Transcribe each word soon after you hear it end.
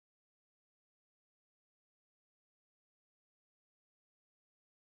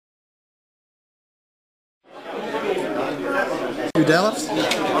Delft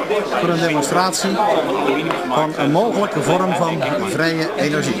voor een demonstratie van een mogelijke vorm van vrije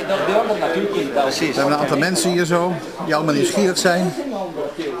energie. We hebben een aantal mensen hier zo die allemaal nieuwsgierig zijn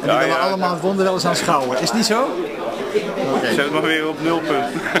en die willen allemaal het wonder wel eens aanschouwen. Is het niet zo? Okay. Zet maar weer op nulpunt.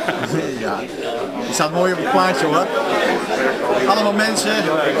 Ja, die staat mooi op het plaatje hoor. Allemaal mensen,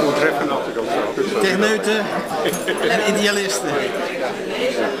 techneuten en idealisten.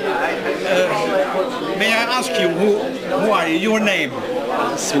 May I ask you, who are you? Your name?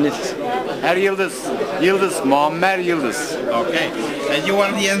 Yildriz, Muammer Yildriz. Okay. And you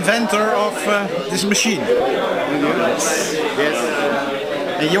are the inventor of this machine? Yes.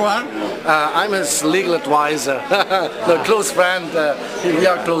 And you are? I'm his legal advisor, the close friend. We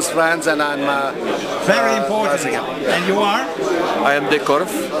are close friends, and I'm very important. And you are? I am Dick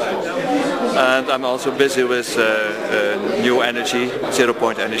Korf, and I'm also busy with new energy,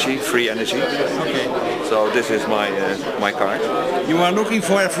 0-point energy, free energy. Okay. So this is my card. You are looking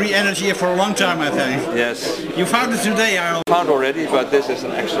for free energy for a long time, I think. Yes. You found it today, I found already, but this is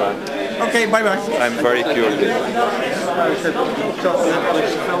an extra. Okay, bye bye. I'm very curious.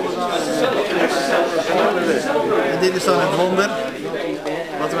 En dit is dan het wonder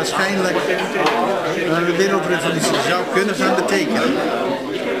wat waarschijnlijk een wereldrevolutie zou kunnen gaan betekenen.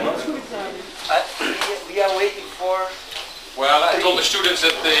 We are waiting for... Well, I told the students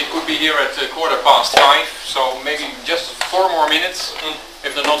that they could be here at 5:15, so maybe just 4 more minutes.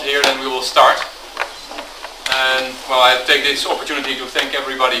 If they're not here, then we will start. And well, I take this opportunity to thank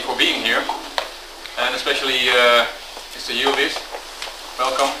everybody for being here, and especially Mr. Yildriz.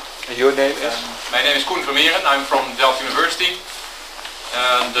 Welcome. And your name is? My name is Koen Vermeeren. I'm from Delft University,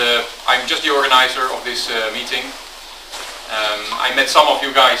 and I'm just the organizer of this meeting. I met some of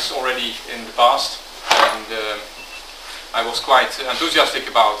you guys already in the past, and I was quite enthusiastic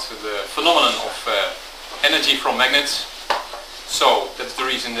about the phenomenon of energy from magnets. So that's the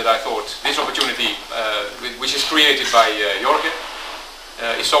reason that I thought this opportunity, which is created by Jorge,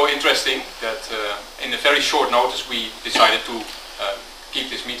 is so interesting that in a very short notice we decided to keep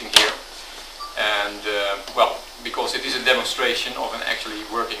this meeting here. And well, because it is a demonstration of an actually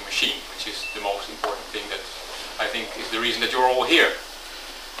working machine, which is the most important thing that I think is the reason that you're all here.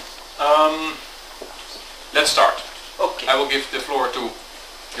 Let's start. Okay. I will give the floor to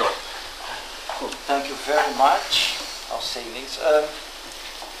Jorge. Cool. Thank you very much. I'll say this.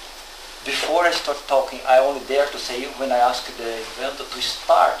 Before I start talking, I only dare to say when I ask the inventor to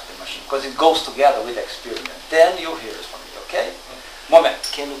start the machine, because it goes together with the experiment. Then you hear it from me, okay? Moment,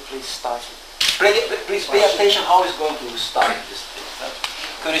 can you please start it? Please pay attention how it's going to start this thing.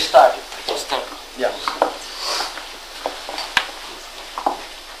 Can you start it? Start. Yeah.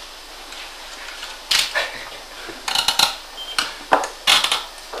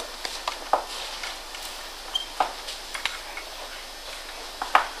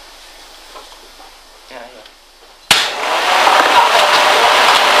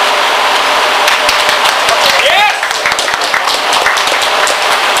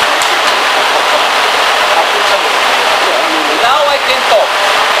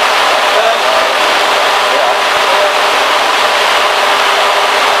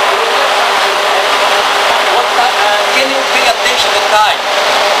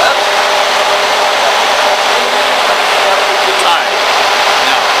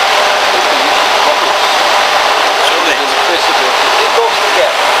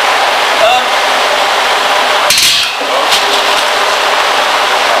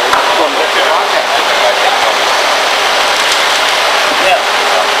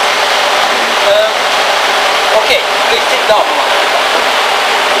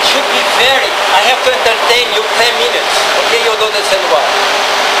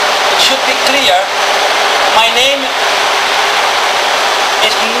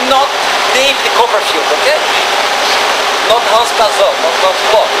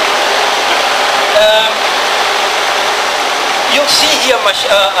 You see here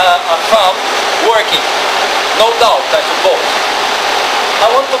a farm working, no doubt, I suppose. I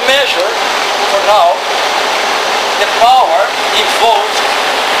want to measure, for now, the power involved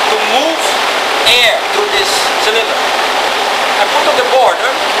to move air through this cylinder. I put on the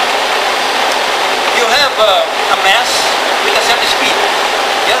border, you have a mass with a certain speed,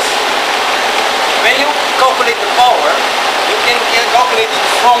 yes? When you calculate the power, you can calculate it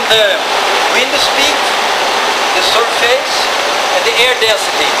from the wind speed, the surface, and the air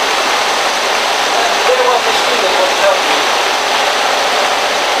density. There was a student who was telling me,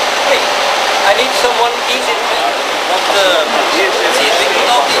 hey, I need someone easy to make. Want see if we can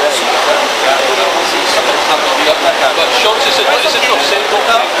all do it. Shots is het nog simpel?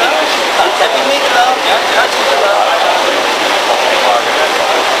 Heb je meegedaan? Ja, hartstikke gedaan.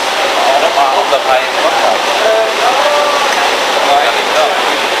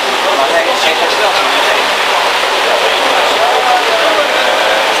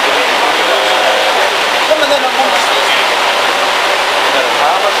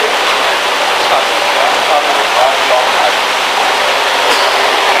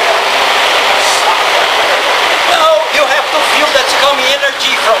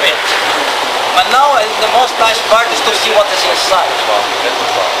 it. But now the most nice part is to see what is inside.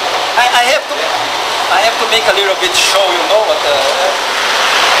 I have to make a little bit show, you know what.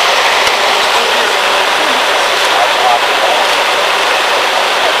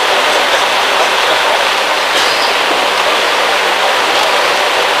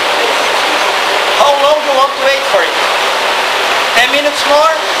 How long do you want to wait for it? 10 minutes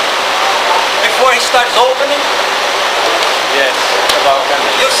more before he starts opening? Yes, about 10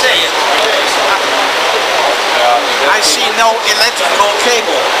 minutes. You say it. I see no electrical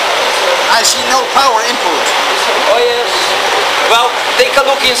cable. I see no power input. Oh yes. Well, take a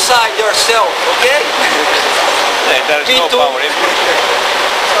look inside yourself, okay? There is no P2. power input.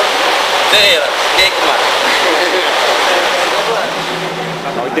 There, kijk maar.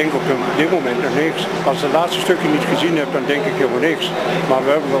 Nou, ik denk op dit moment nog niks. Als ik het laatste stukje niet gezien heb, dan denk ik helemaal niks. Maar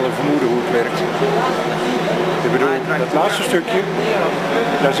we hebben wel een vermoeden hoe het werkt. Ik bedoel, dat laatste stukje,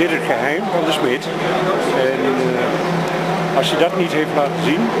 daar zit het geheim van de smid. En als je dat niet heeft laten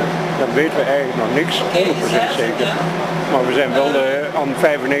zien, dan weten we eigenlijk nog niks 100% zeker. Maar we zijn wel aan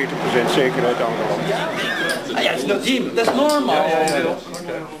 95% zekerheid aangeland. Ah, yes, no, Jim, that's normal.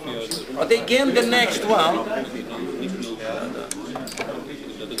 But again, the next one.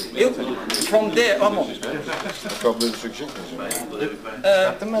 From there, Kabloyu sökecek misin?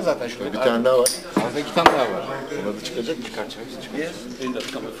 Çıkarttım ben zaten şurada. Bir tane daha var. Fazla 2 tane daha var. Ona da çıkacak mı? Yes.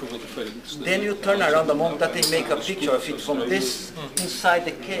 Then you turn around the moment that they make a picture of it from this inside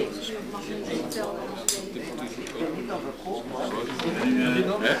the cage.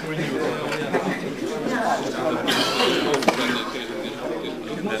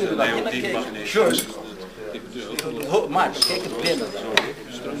 Sure. Maar kijk het binnen.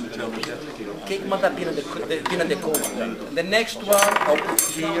 Kijk maar daar binnen de komt. The next one up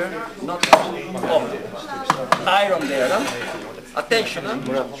here, not iron there. Huh? Attention, huh?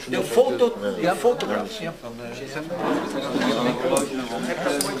 You photograph.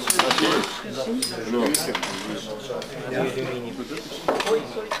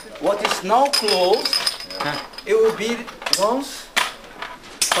 What is now closed, it will be once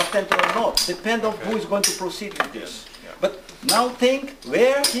patented or not, depend on who is going to proceed with this. But now think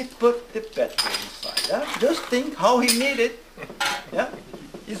where he put the battery inside. Yeah? Just think how he made it. Yeah?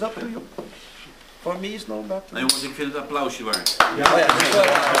 It's up to you. For me it's no battery. Nou jongens, ik vind het applausje waard. Oh, ja.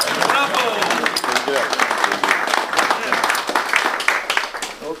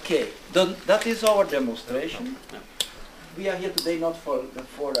 Okay, then that is our demonstration. We are here today not for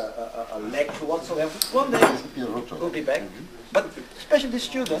a lecture whatsoever. One day we'll be back. But especially the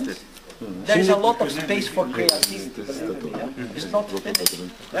students, there is a lot of space for creativity. Yeah? It's not finished.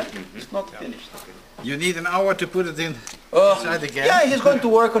 Yeah? It's not finished. You need an hour to put it inside again. Yeah, he's going to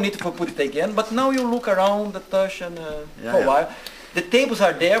work on it to put it again. But now you look around the touch and for a while. The tables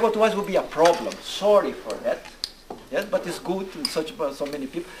are there, but otherwise will be a problem. Sorry for that. Yes, but it's good in so many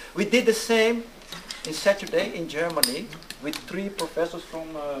people. We did the same in Saturday in Germany with 3 professors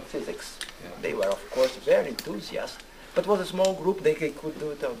from physics. They were of course very enthusiastic. But it was a small group, they could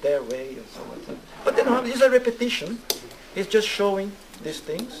do it their way and so on. But then it's a repetition. It's just showing these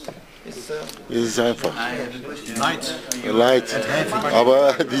things. It's ist einfach. Light. Light.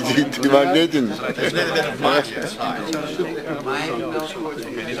 Aber die Magneten. There's a little bit of light inside.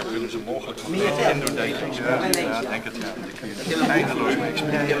 Meer indoordating. Ja, ik denk het ja. Eindeloos mee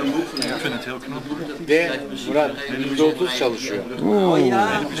experimenteren. Ik vind het heel knap. Murat, %30 çalışıyor. oh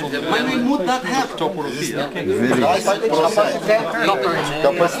ja, maar we moet dat hebben. Topologie.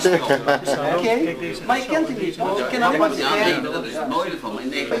 Kapasite. Oké, maar je kent het niet. Je kan alleen maar zeggen. Dat is het mooie ervan.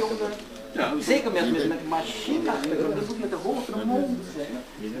 Zeker met machine, dat is ook met de hoogte mond.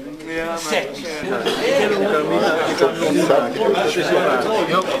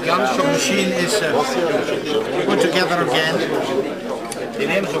 Jan's machine is put together again. Die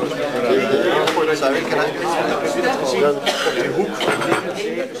neemt ze op de hoek.